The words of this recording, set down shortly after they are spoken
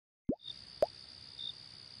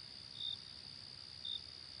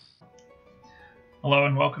Hello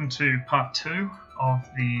and welcome to part 2 of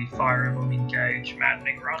the Fire Emblem Engage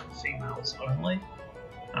Maddening run, females only.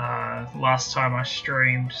 Last time I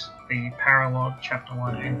streamed the Paralogue Chapter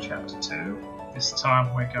 1 and Chapter 2. This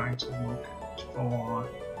time we're going to look for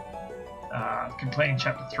completing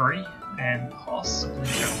Chapter 3 and possibly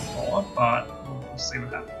Chapter 4, but we'll see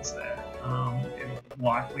what happens there. It'll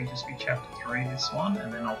likely just be Chapter 3 this one,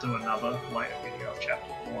 and then I'll do another later video of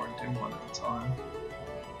Chapter 4 and do one at a time.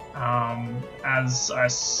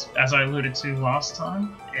 As I alluded to last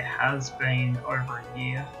time, it has been over a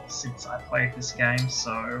year since I played this game,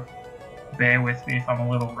 so bear with me if I'm a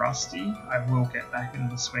little rusty. I will get back into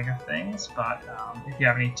the swing of things, but if you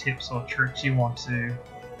have any tips or tricks you want to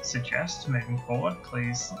suggest moving forward,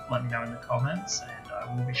 please let me know in the comments, and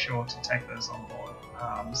I will be sure to take those on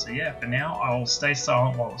board. So yeah, for now I'll stay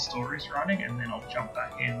silent while the story's running, and then I'll jump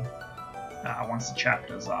back in once the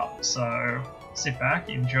chapter's up. So sit back,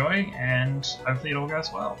 enjoy, and hopefully it all goes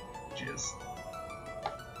well. Cheers.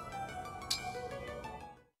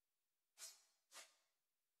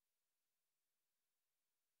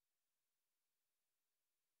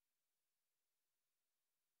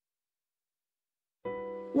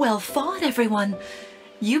 Well fought, everyone.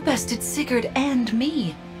 You bested Sigurd and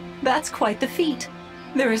me. That's quite the feat.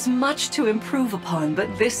 There is much to improve upon,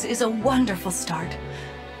 but this is a wonderful start.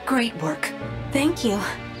 Great work. Thank you.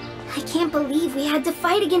 I can't believe we had to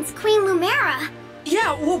fight against Queen Lumera!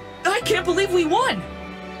 Yeah, well, I can't believe we won!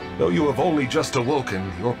 Though you have only just awoken,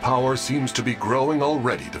 your power seems to be growing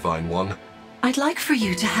already, Divine One. I'd like for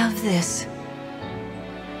you to have this.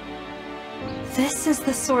 This is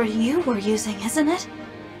the sword you were using, isn't it?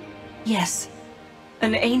 Yes.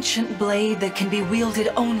 An ancient blade that can be wielded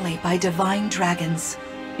only by divine dragons.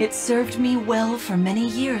 It served me well for many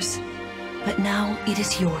years, but now it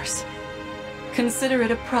is yours. Consider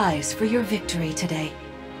it a prize for your victory today.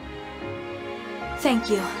 Thank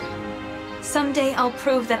you. Someday I'll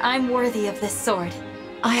prove that I'm worthy of this sword.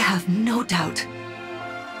 I have no doubt.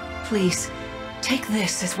 Please, take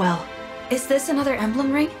this as well. Is this another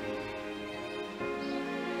emblem ring?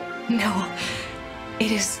 No, it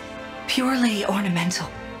is purely ornamental.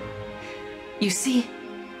 You see,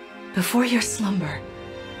 before your slumber,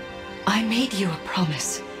 I made you a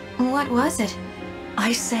promise. What was it?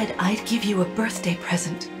 I said I'd give you a birthday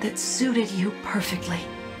present that suited you perfectly.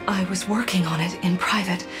 I was working on it in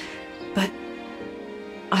private, but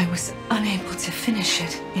I was unable to finish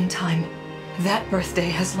it in time. That birthday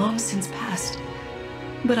has long since passed,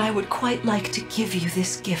 but I would quite like to give you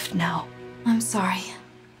this gift now. I'm sorry.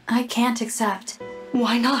 I can't accept.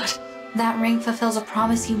 Why not? That ring fulfills a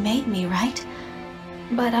promise you made me, right?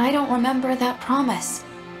 But I don't remember that promise.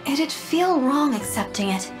 It'd feel wrong accepting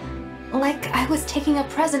it. Like I was taking a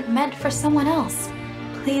present meant for someone else.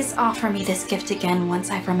 Please offer me this gift again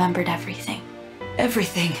once I've remembered everything.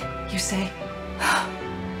 Everything, you say?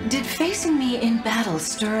 Did facing me in battle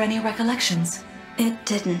stir any recollections? It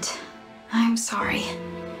didn't. I'm sorry.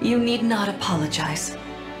 You need not apologize.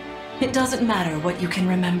 It doesn't matter what you can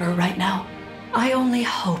remember right now. I only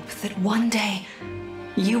hope that one day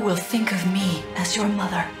you will think of me as your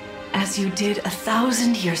mother, as you did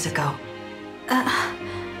 1,000 years ago.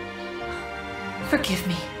 Forgive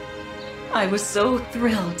me. I was so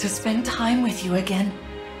thrilled to spend time with you again.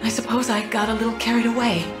 I suppose I got a little carried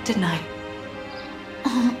away, didn't I?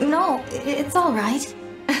 No, it's all right.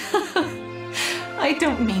 I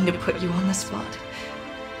don't mean to put you on the spot.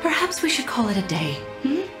 Perhaps we should call it a day,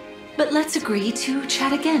 hmm? But let's agree to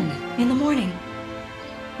chat again in the morning.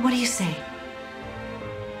 What do you say?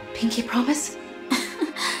 Pinky promise?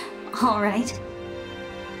 All right.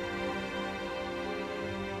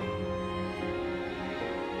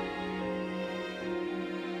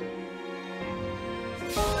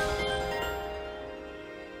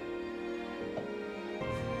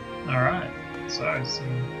 Alright, so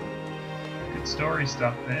some good story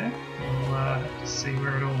stuff there. We'll have to see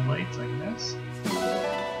where it all leads, I guess.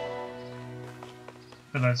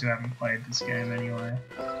 For those who haven't played this game anyway.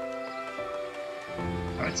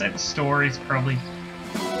 I would say the story's probably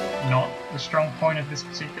not the strong point of this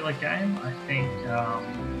particular game. I think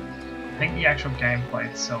the actual gameplay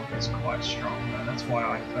itself is quite strong though. That's why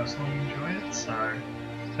I personally enjoy it. So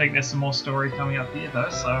I think there's some more story coming up here though,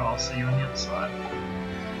 so I'll see you on the other side.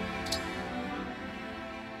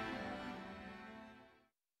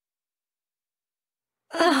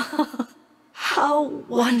 How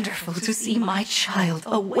wonderful to see my child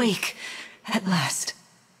awake at last.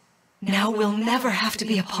 Now we'll never have to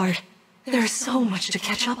be apart. There is so much to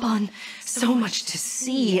catch up on, so much to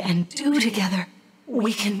see and do together.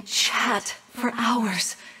 We can chat for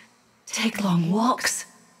hours, take long walks,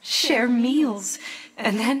 share meals,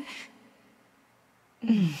 and then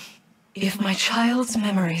If my child's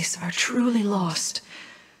memories are truly lost,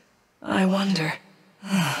 I wonder...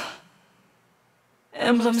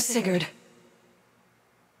 Emblem Sigurd.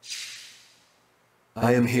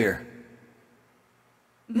 I am here.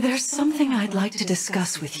 There's something I'd like to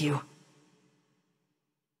discuss with you.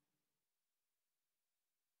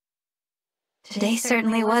 Today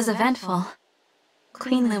certainly was eventful.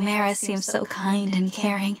 Queen Lumera seems so kind and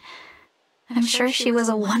caring. I'm sure she was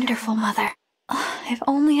a wonderful mother. If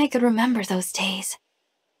only I could remember those days.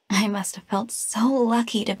 I must have felt so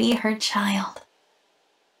lucky to be her child.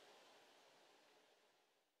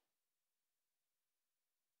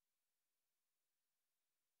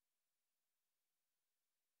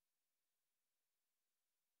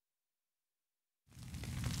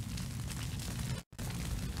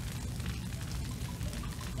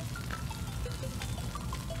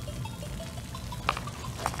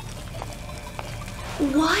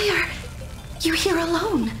 Why are you here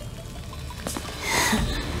alone?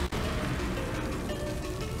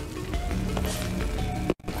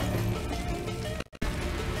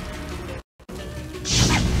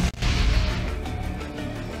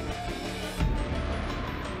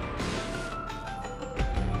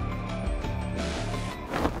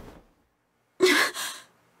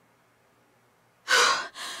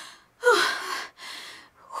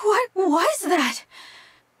 What was that?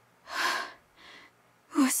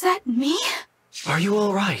 Was that me? Are you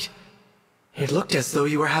all right? It looked as though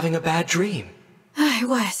you were having a bad dream. I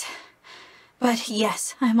was. But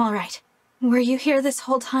yes, I'm all right. Were you here this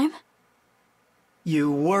whole time?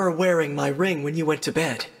 You were wearing my ring when you went to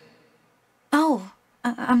bed. Oh,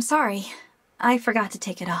 I'm sorry. I forgot to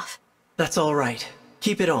take it off. That's all right.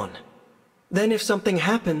 Keep it on. Then if something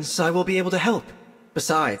happens, I will be able to help.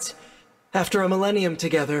 Besides, after a millennium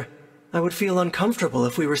together, I would feel uncomfortable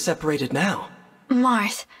if we were separated now.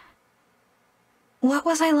 Marth, what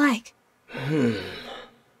was I like?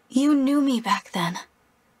 You knew me back then.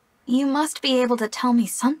 You must be able to tell me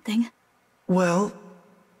something. Well,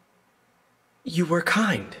 you were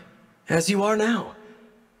kind, as you are now.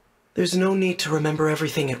 There's no need to remember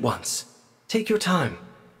everything at once. Take your time.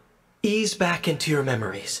 Ease back into your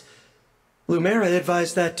memories. Lumera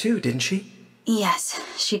advised that too, didn't she? Yes,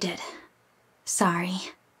 she did. Sorry.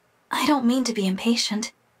 I don't mean to be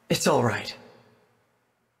impatient. It's all right.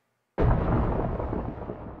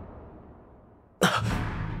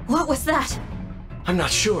 What was that? I'm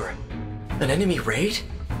not sure. An enemy raid?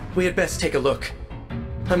 We had best take a look.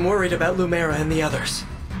 I'm worried about Lumera and the others.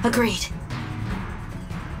 Agreed.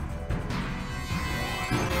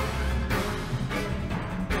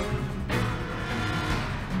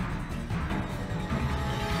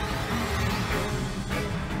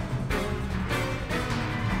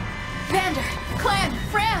 Vander, Clan,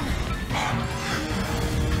 Fram!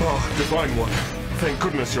 Oh, Divine One. Thank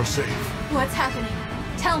goodness you're safe. What's happening?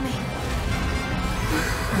 Tell me.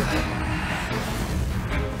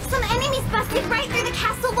 Some enemies busted right through the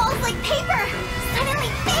castle walls like paper! Suddenly,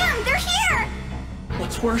 bam! They're here!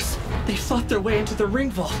 What's worse, they fought their way into the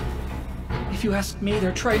ring vault. If you ask me,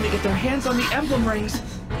 they're trying to get their hands on the emblem rings.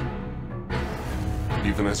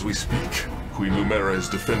 Even as we speak, Queen Lumera is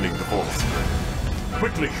defending the vault.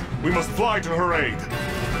 Quickly, we must fly to her aid.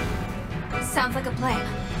 Sounds like a plan.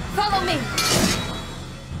 Follow me!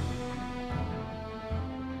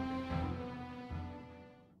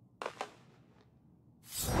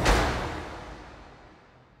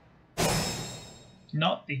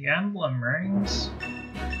 Not the emblem rings.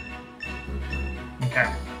 Okay,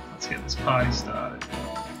 let's get this party started.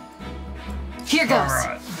 Here goes.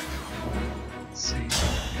 Alright. Let's see.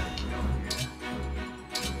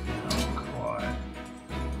 Not quite.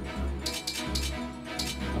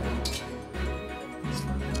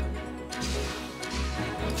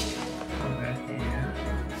 Over here.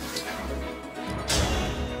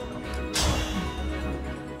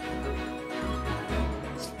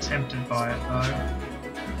 Tempted by it though.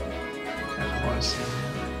 How close is it?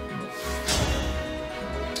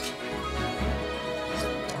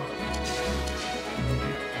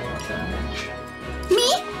 Me?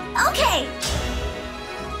 Okay!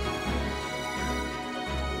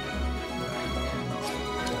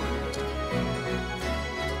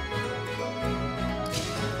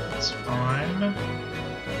 That's fine.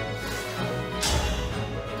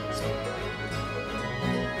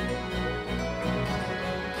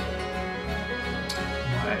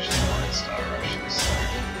 I actually want to start rushing this.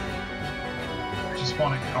 I just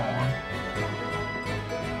want to go on.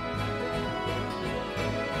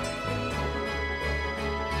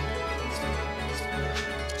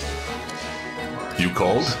 You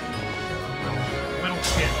called? We'll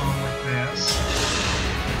get on with this.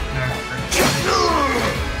 No,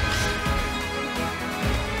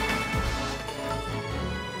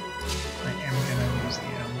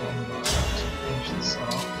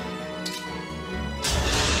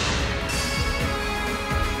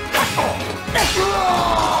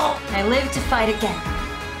 I live to fight again.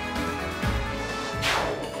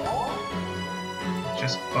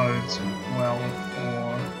 Just bodes well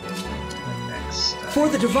for the next stage. For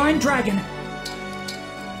the Divine Dragon!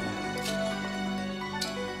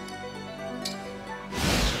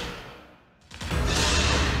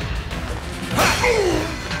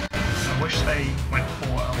 I wish they went for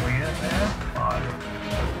Aaliyah there, but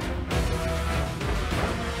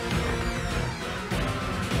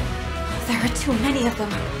There are too many of them.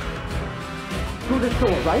 Through the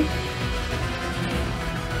door, right?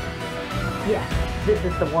 Yes, this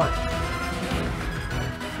is the one.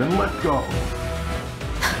 Then let's go.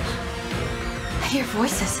 I hear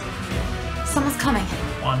voices. Someone's coming.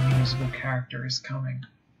 one usable character is coming.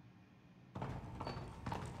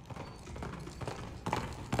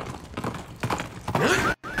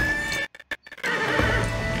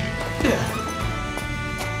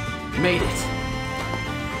 Made it.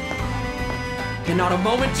 And not a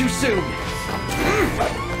moment too soon.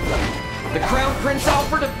 The Crown Prince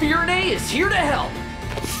Alfred of Firenze is here to help.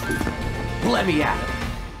 Let me at him.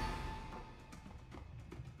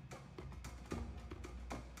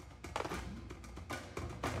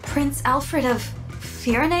 Prince Alfred of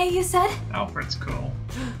Firenze, you said? Alfred's cool.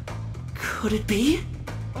 Could it be?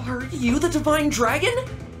 Are you the Divine Dragon?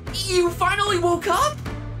 You finally woke up?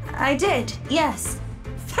 I did, yes.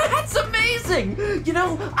 That's amazing! You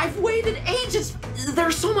know, I've waited ages.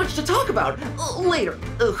 There's so much to talk about. Later.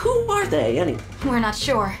 Who are they, anyway? We're not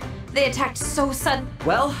sure. They attacked so sudden.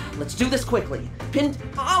 Well, let's do this quickly.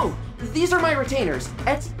 Oh, these are my retainers.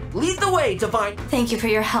 Etsy, lead the way, Divine. Thank you for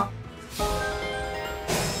your help.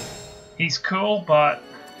 He's cool, but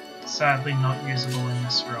sadly not usable in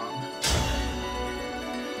this run.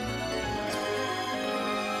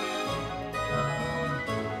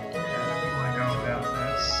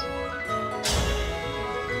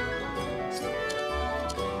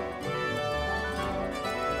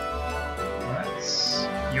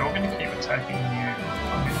 You're going to keep attacking you.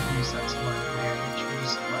 I'm going to use that to my advantage. We'll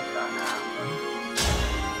just let that happen.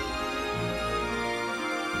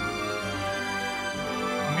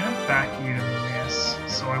 I'm going to back you to miss,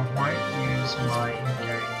 so I won't use my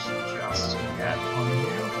engage just yet on you.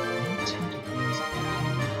 I'm tempted to use it on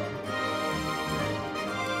you.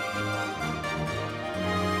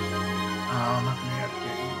 I'm not going to be able to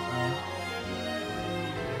get you there.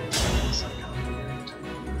 Yes, I can't get it.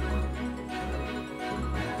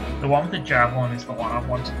 The one with the javelin is the one I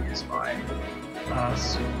want to use my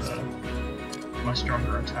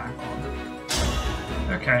stronger attack on.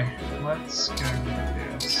 Okay, let's go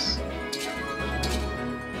with this. Let's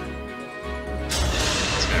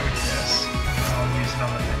go with this. And I'll use it on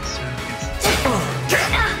the next turn.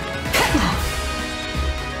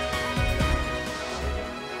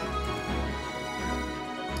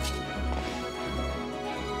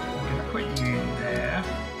 I'm gonna put you there.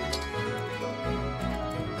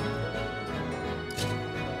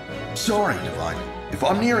 Sorry, Divine. If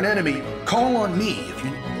I'm near an enemy, call on me if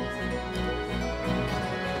you...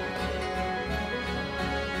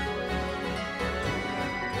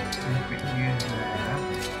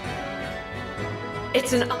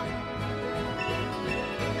 It's an... And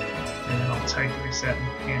then I'll take this out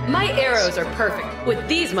and pin it. My arrows are perfect. With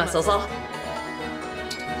these muscles, I'll...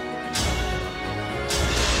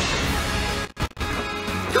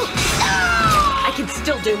 I can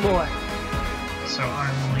still do more. So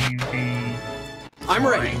only the I'm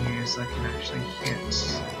ready. user can actually hit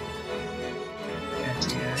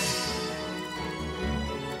NTA.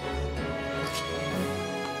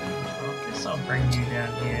 I guess I'll bring you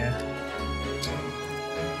down here.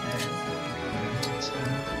 And dodge.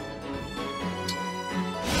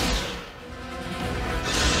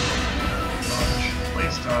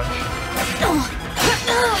 Please dodge.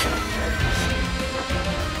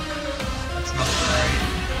 That's not great.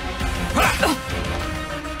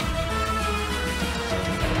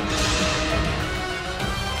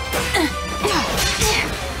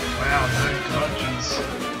 Wow, no dodges.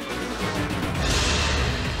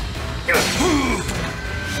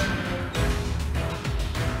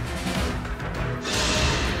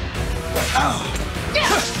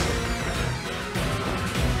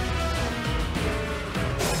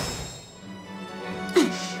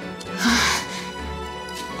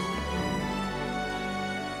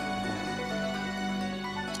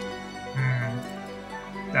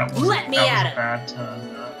 That was, Let me that at was it. a bad turn.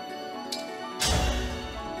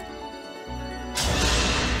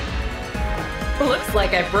 Looks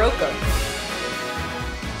like I broke them.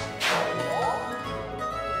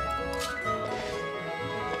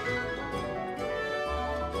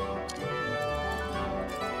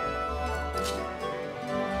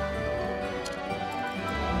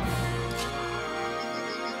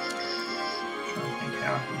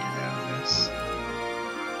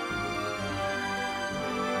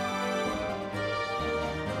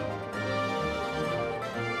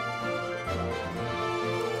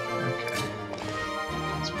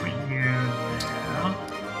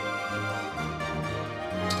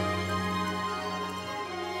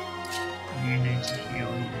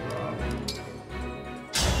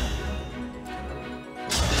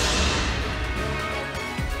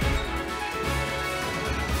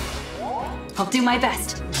 I'll do my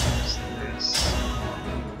best.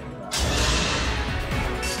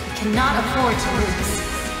 Cannot afford to lose.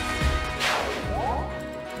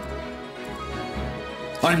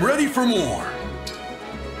 I'm ready for more.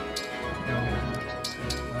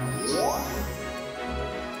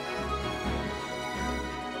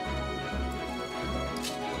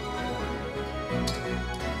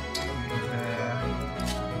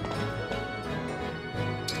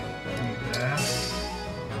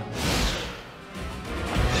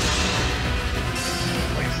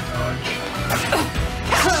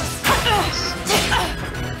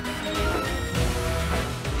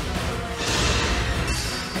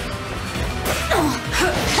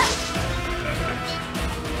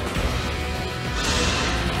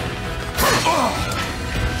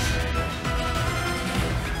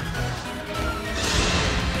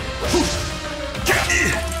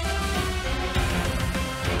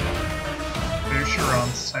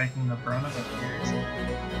 Taking the brunt of it here, isn't it?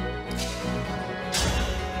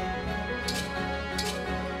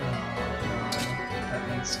 That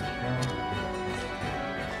needs to go.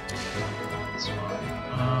 That's fine.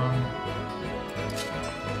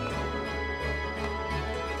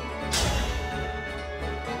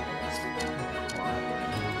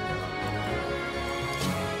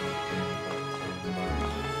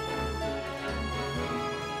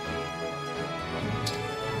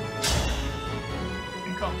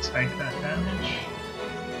 I'll take that damage.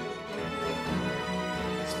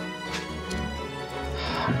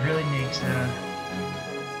 I really need to...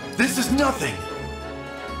 This is nothing!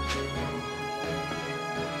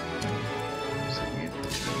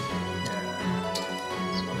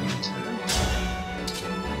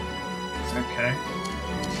 Okay.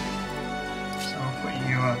 So I'll put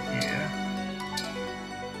you up here.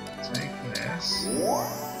 Take this.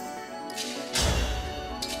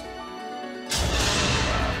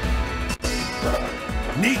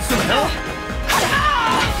 Need some help?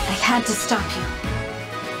 I had to stop you.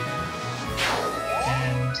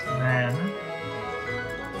 And then...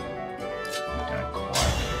 don't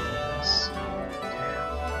quite do this.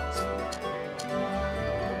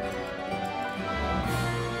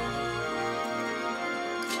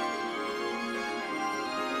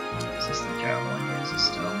 Is this the javelin user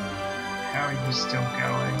still? How are you still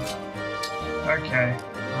going? Okay.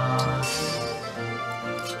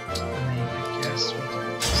 Yes, we do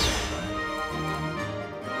this way.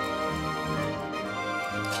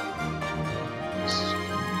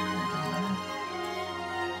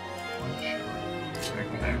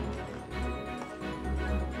 Okay.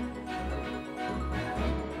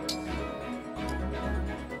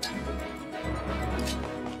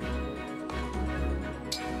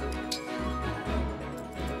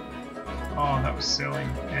 Oh, that was silly.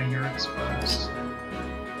 Yeah, you're exposed.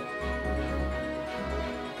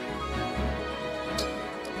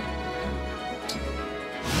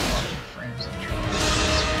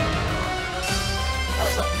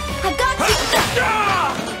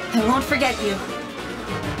 I won't forget you.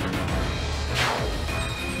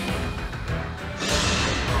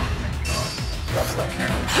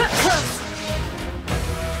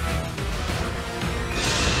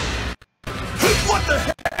 What the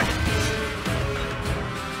heck?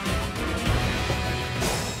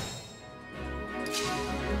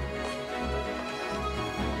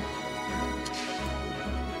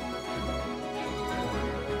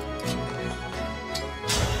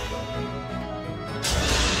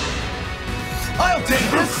 I'll take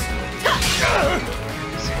this!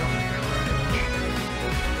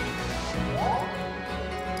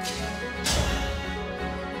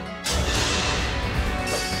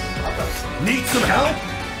 Need some help?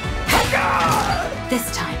 This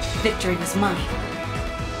time, victory was mine.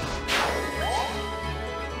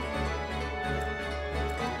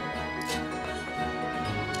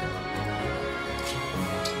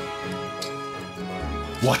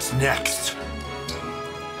 What's next?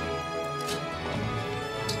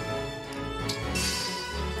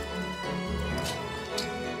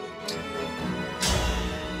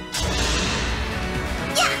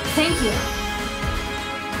 Thank you.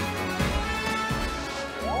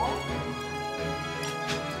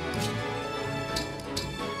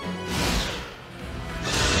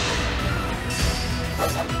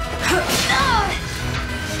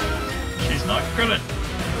 She's not good at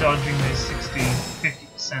dodging these 50%,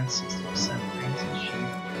 60% things, is she?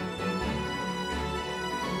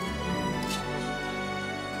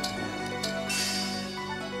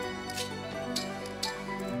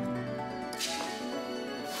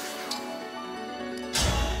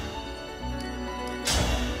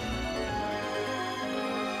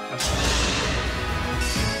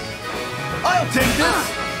 I'll take this!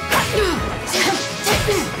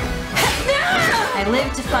 I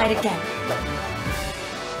live to fight again.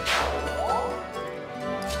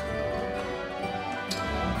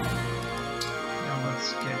 Now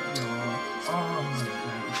let's get your armor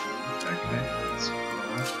down. Okay, that's cool.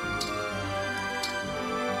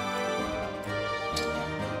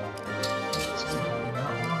 Let's get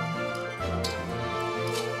that one.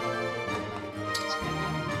 Let's get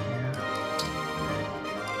here.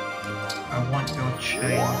 I want your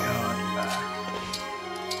chain guard back.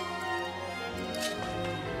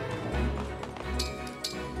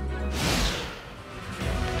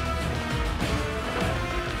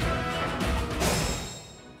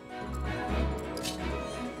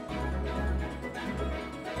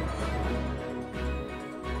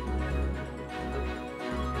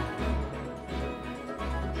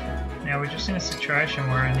 Now we're just in a situation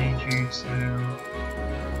where I need you to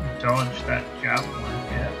dodge that javelin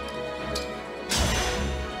hit,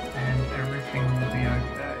 and everything will be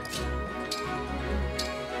okay.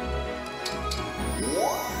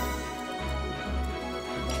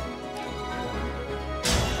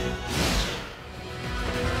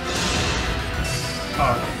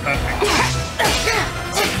 Oh, perfect.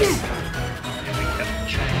 And we got the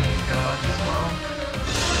chain guard as well.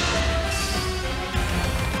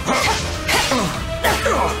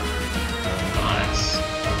 Nice.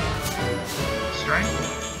 Strength.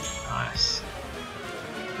 Nice.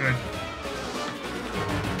 Good.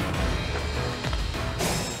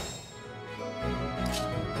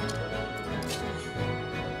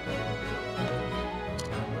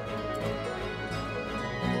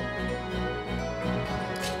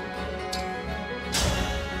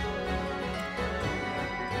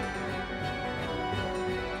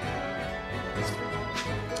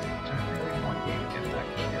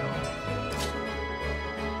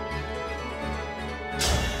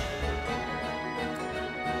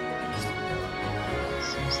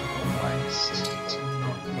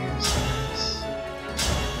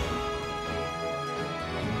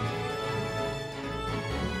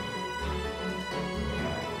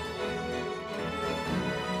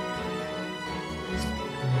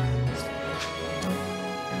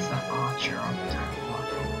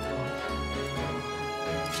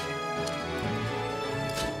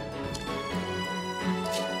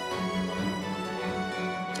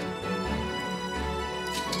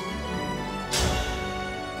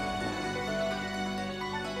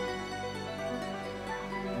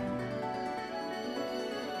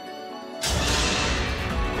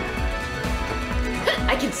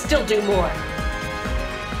 I can still do more.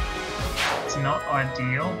 It's not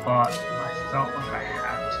ideal, but I felt like I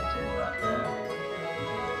had to do that there.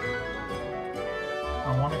 I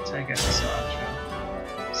want to take out this archer.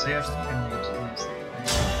 See, I don't even need to use the thing.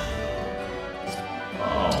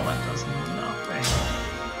 Oh, that does nothing.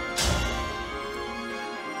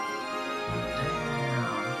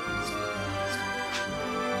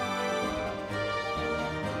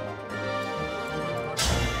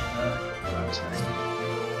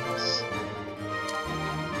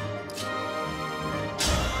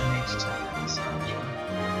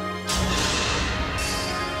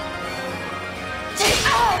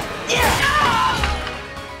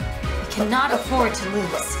 Cannot afford to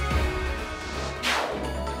lose.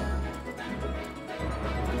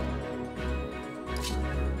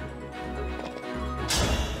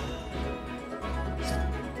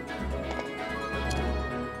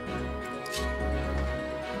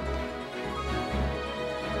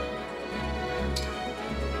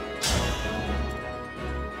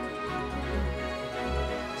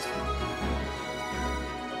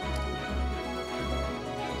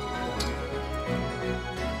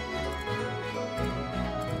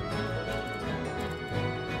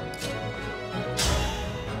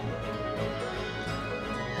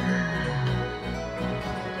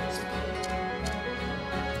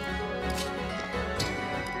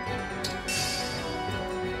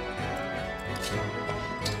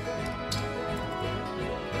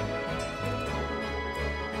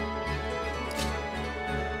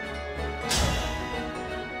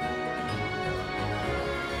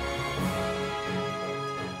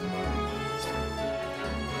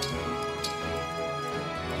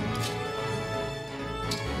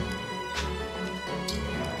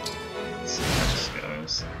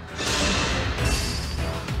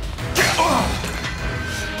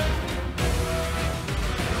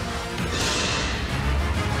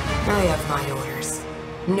 I have my orders.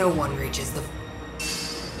 No one reaches the...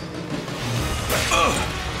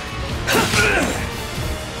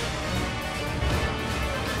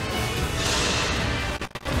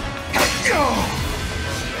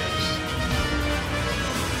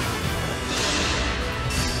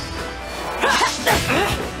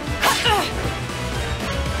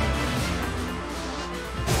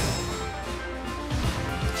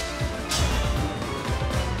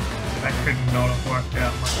 could not have worked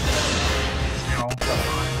out much better. It's now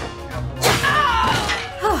fine.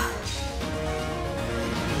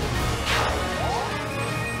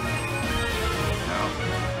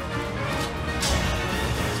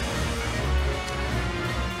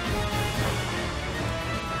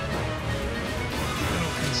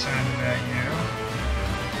 Concerned about you.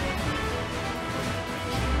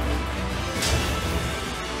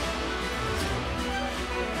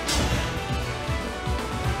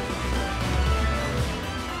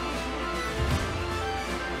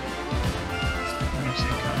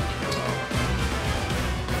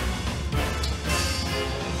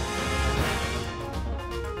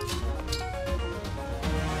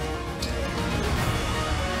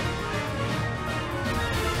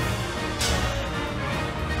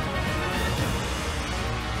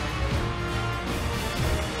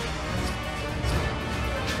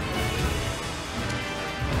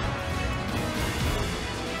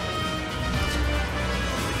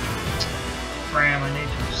 Ram, I need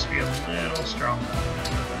to just be a little stronger.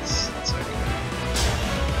 That's okay.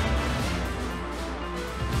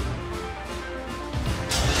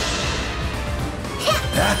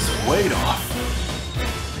 That's weight off.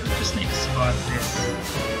 We just need to survive this.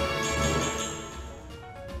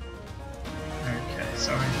 Okay,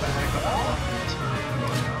 so if I had got that one turn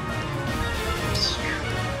going on, this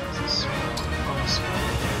is possible.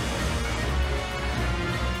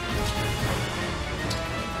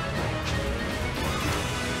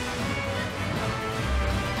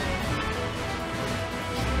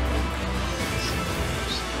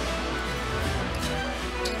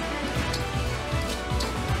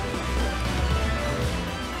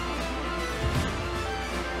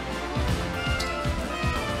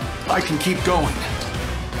 I can keep going.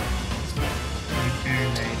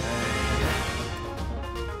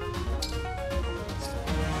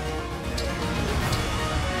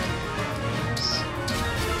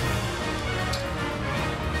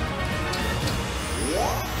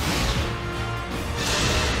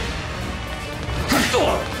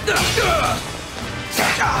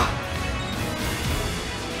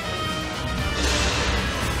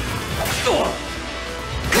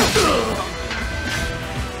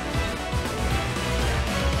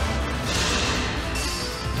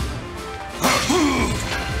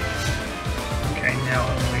 Okay, now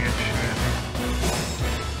only it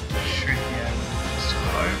should be able to just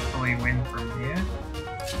hopefully win from here.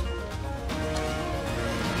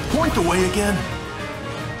 Point the way again.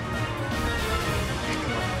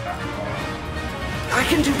 I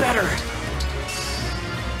can do better.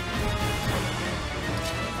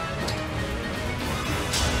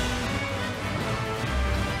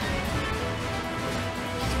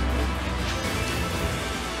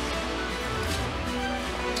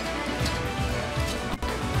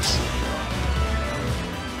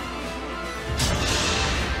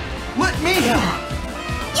 Let me help.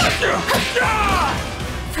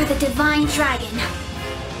 For the Divine Dragon.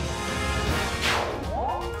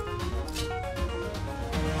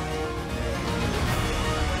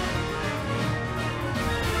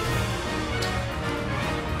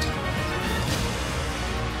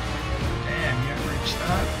 Damn, you haven't reached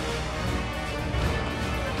that.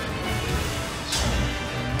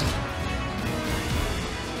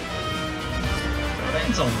 That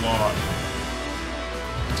means a lot.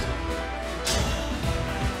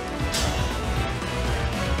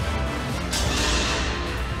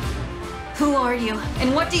 Who are you,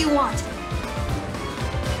 and what do you want?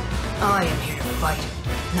 I am here to fight,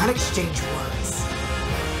 not exchange words.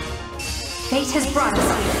 Fate has brought us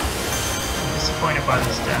here. I'm disappointed by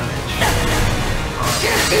this damage.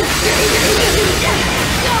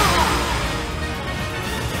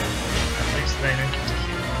 At least they don't get to hit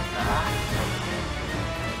me with that.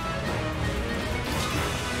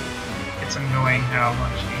 It's annoying how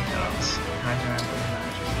much he does. And I don't have any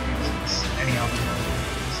magic uses. Any other magic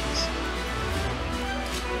uses.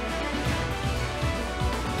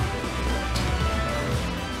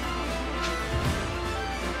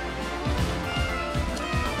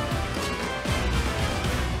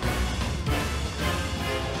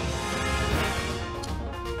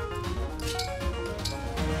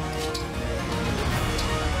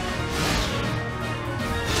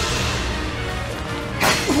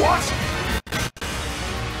 What?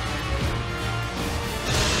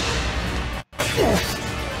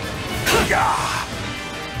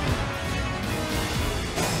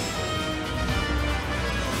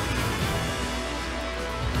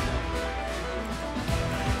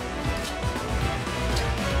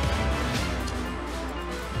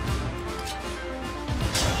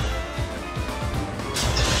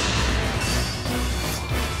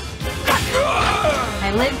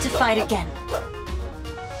 I live to fight again.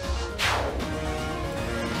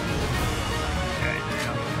 Okay,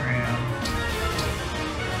 now around.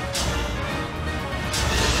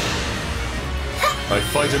 I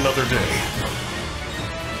fight another day.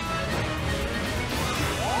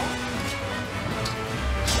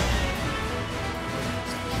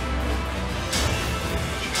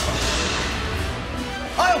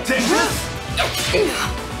 I'll take this!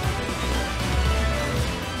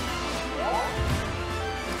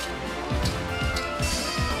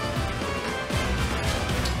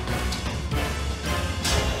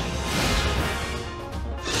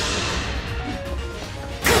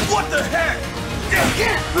 What the heck?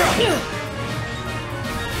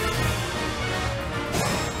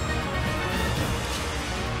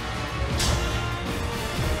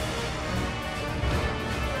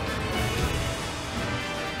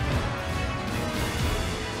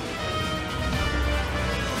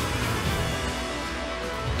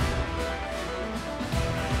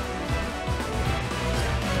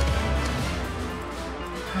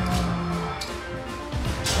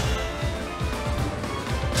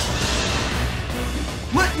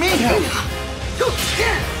 Let me help!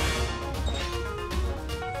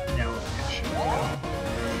 Now what should we do?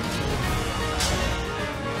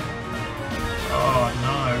 Oh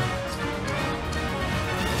no.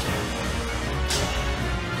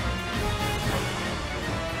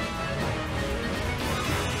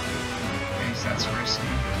 Jeez, that's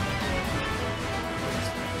risky.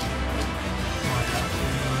 Might have to.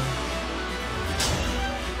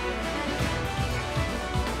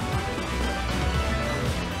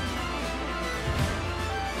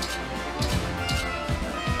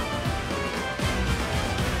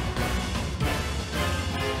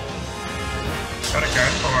 Gotta go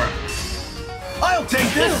for it. I'll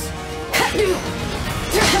take this!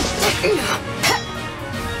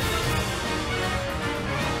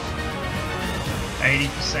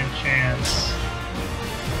 80% chance.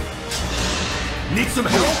 Need some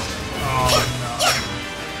help? Oh no.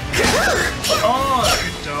 Oh,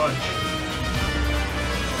 good dodge.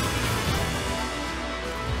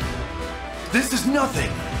 This is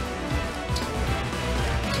nothing!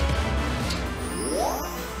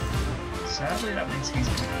 Sadly, that means he's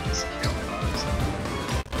going to get this kill first.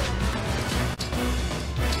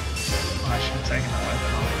 I should have taken that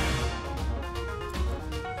weapon off.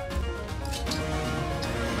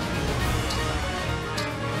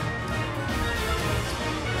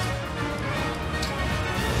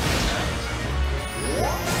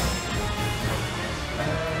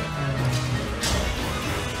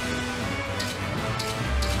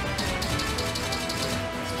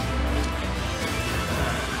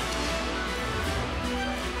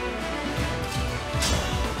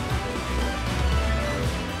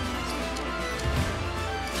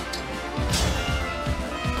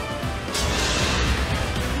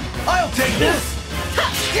 I'll take this!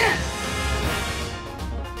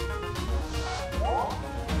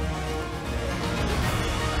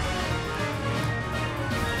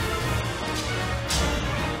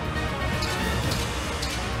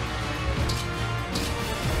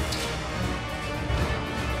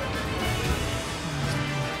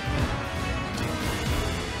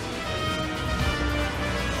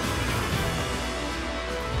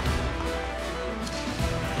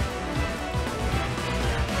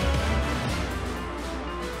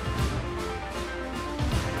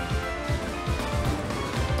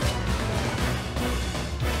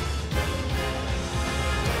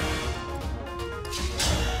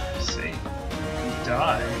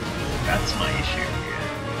 Die. That's my issue here.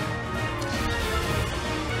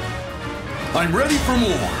 I'm ready for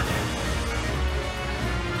more!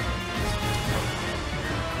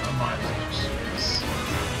 I might as well just use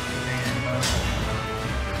Amanda.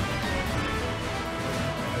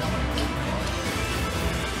 I don't want to kill her.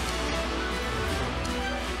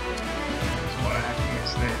 So what I have to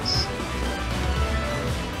use this.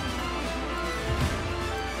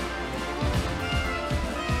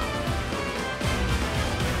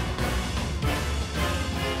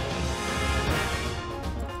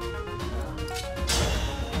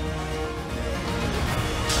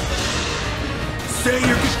 Say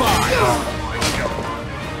your goodbye! Oh my god.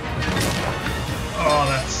 Oh,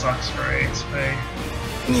 that sucks for XP.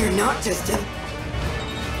 You're not distant.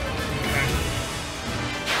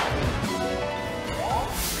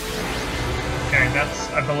 Okay,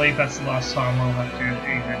 I believe that's the last time we'll have to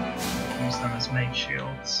even use them as meat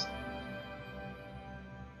shields.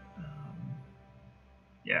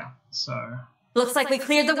 Yeah, so... Looks like we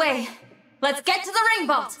cleared the way. Let's get to the ring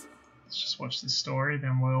vault! Let's just watch this story,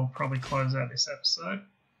 then we'll probably close out this episode.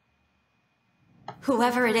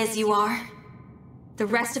 Whoever it is you are, The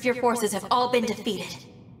rest of your forces have all been defeated.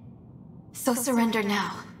 So surrender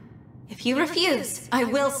now. If you refuse, I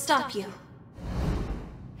will stop you.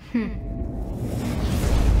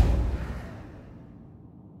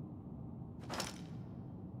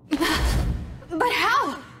 But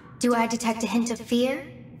how? Do I detect a hint of fear?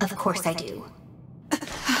 Of course I do.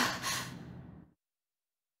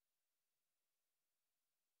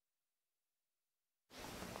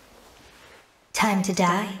 Time to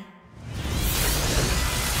die.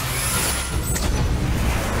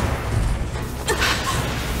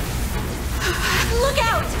 Look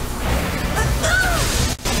out!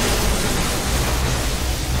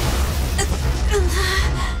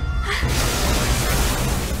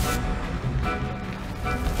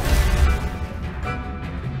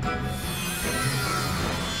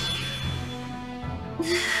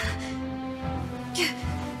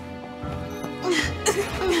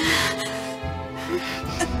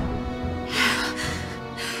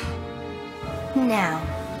 Now,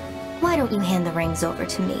 why don't you hand the rings over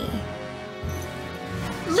to me?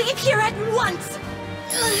 Leave here at once!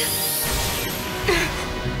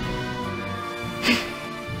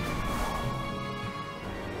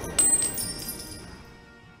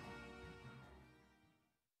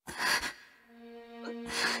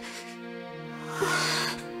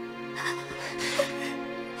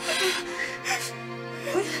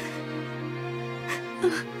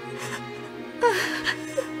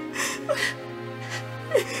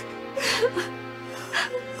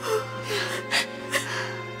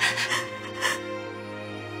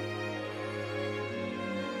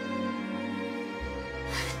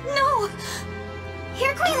 No!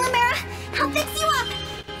 Here, Queen Lumera! I'll fix you up!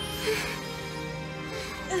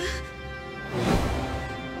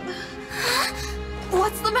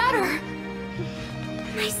 What's the matter?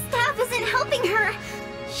 My staff isn't helping her.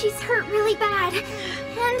 She's hurt really bad.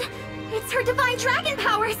 And it's her divine dragon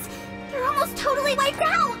powers. They're almost totally wiped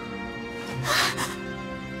out.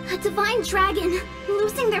 A divine dragon,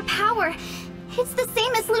 losing their power. It's the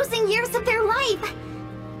same as losing years of their life.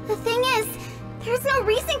 The thing is, there's no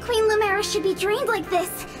reason Queen Lumera should be drained like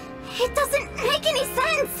this. It doesn't make any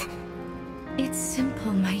sense. It's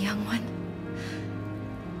simple, my young one.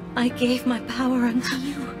 I gave my power unto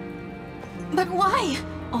you. But why?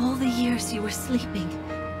 All the years you were sleeping,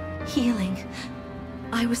 healing,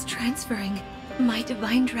 I was transferring my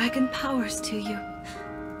divine dragon powers to you.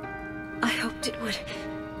 I hoped it would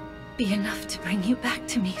be enough to bring you back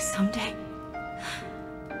to me someday.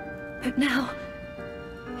 But now,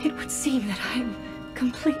 it would seem that I'm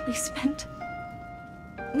completely spent.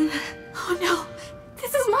 Oh no!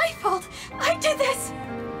 This is my fault! I did this!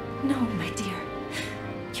 No, my dear.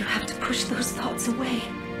 You have to push those thoughts away.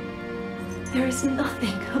 There is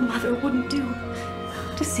nothing a mother wouldn't do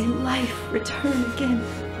to see life return again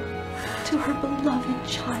to her beloved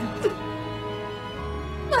child.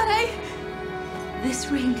 But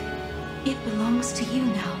This ring, it belongs to you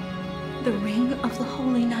now. The ring of the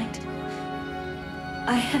Holy Knight.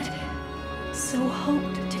 I had so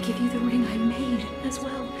hoped to give you the ring I made as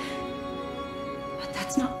well. But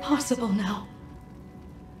that's not possible now.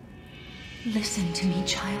 Listen to me,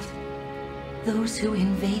 child. Those who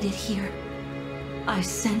invaded here, I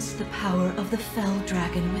sense the power of the fell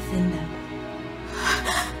dragon within them.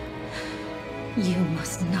 You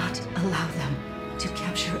must not allow them to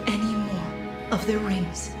capture any more of the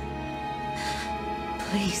rings.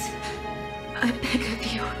 Please, I beg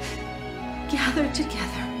of you, gather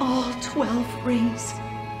together all 12 rings.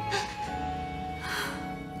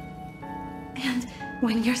 And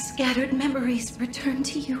when your scattered memories return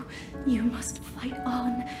to you, you must fight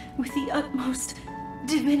on with the utmost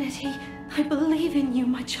divinity. I believe in you,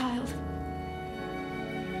 my child.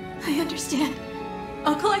 I understand.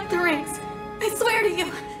 I'll collect the rings. I swear to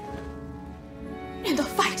you. And I'll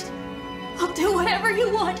fight. I'll do whatever you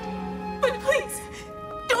want. But please,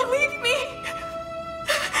 don't leave me.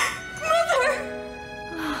 Mother!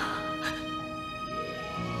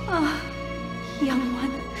 Young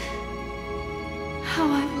one. How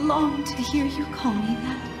I've longed to hear you call me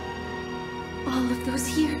that. All of those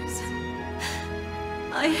years,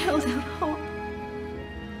 I held out hope.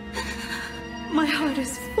 My heart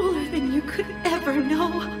is fuller than you could ever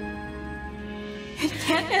know. It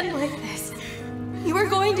can't end like this. You were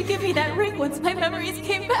going to give me that ring once my memories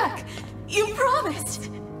came back. You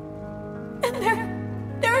promised. And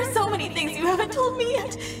there are so many things you haven't told me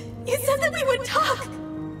yet. You said that we would talk.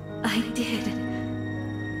 I did.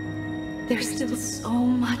 There's still so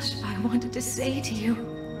much I wanted to say to you.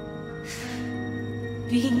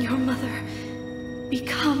 Being your mother,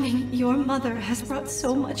 becoming your mother has brought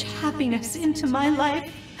so much happiness into my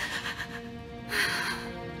life.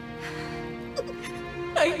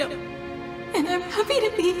 I know. And I'm happy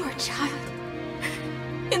to be your child.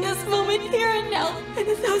 In this moment, here and now, and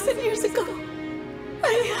 1,000 years ago.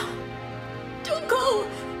 I am. Don't go.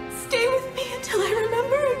 Stay with me until I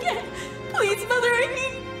remember again. Please, Mother, I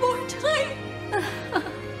need more time.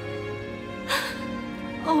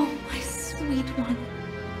 Oh, my sweet one.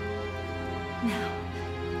 Now,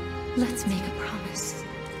 let's make a promise.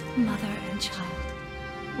 Mother and child.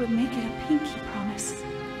 We'll make it a pinky promise.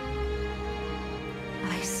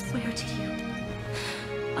 I swear to you,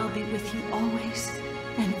 I'll be with you always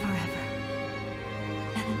and forever.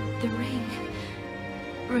 And the ring,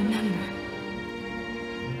 remember,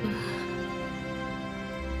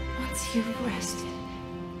 once you've rested,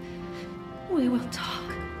 we will talk.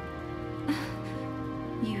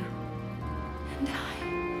 You and I.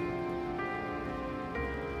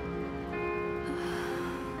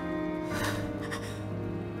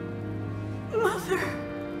 Mother.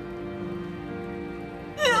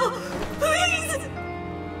 No, please!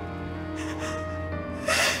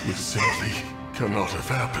 This simply cannot have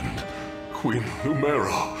happened. Queen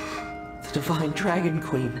Lumera. The Divine Dragon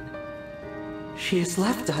Queen. She has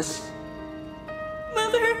left us.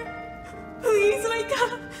 Mother, please wake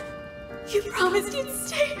up. You promised you'd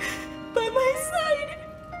stay by my side.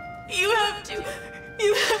 You have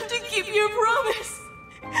to keep your promise.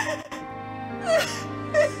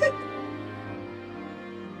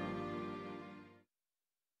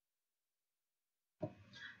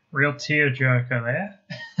 Real tearjerker there.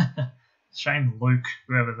 Shame Luke,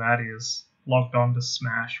 whoever that is, logged on to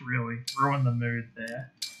Smash, really ruined the mood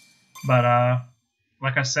there. But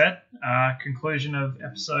like I said, conclusion of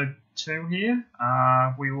episode 2 here.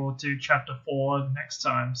 We will do chapter 4 next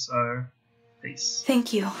time, so peace.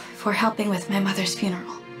 Thank you for helping with my mother's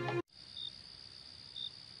funeral.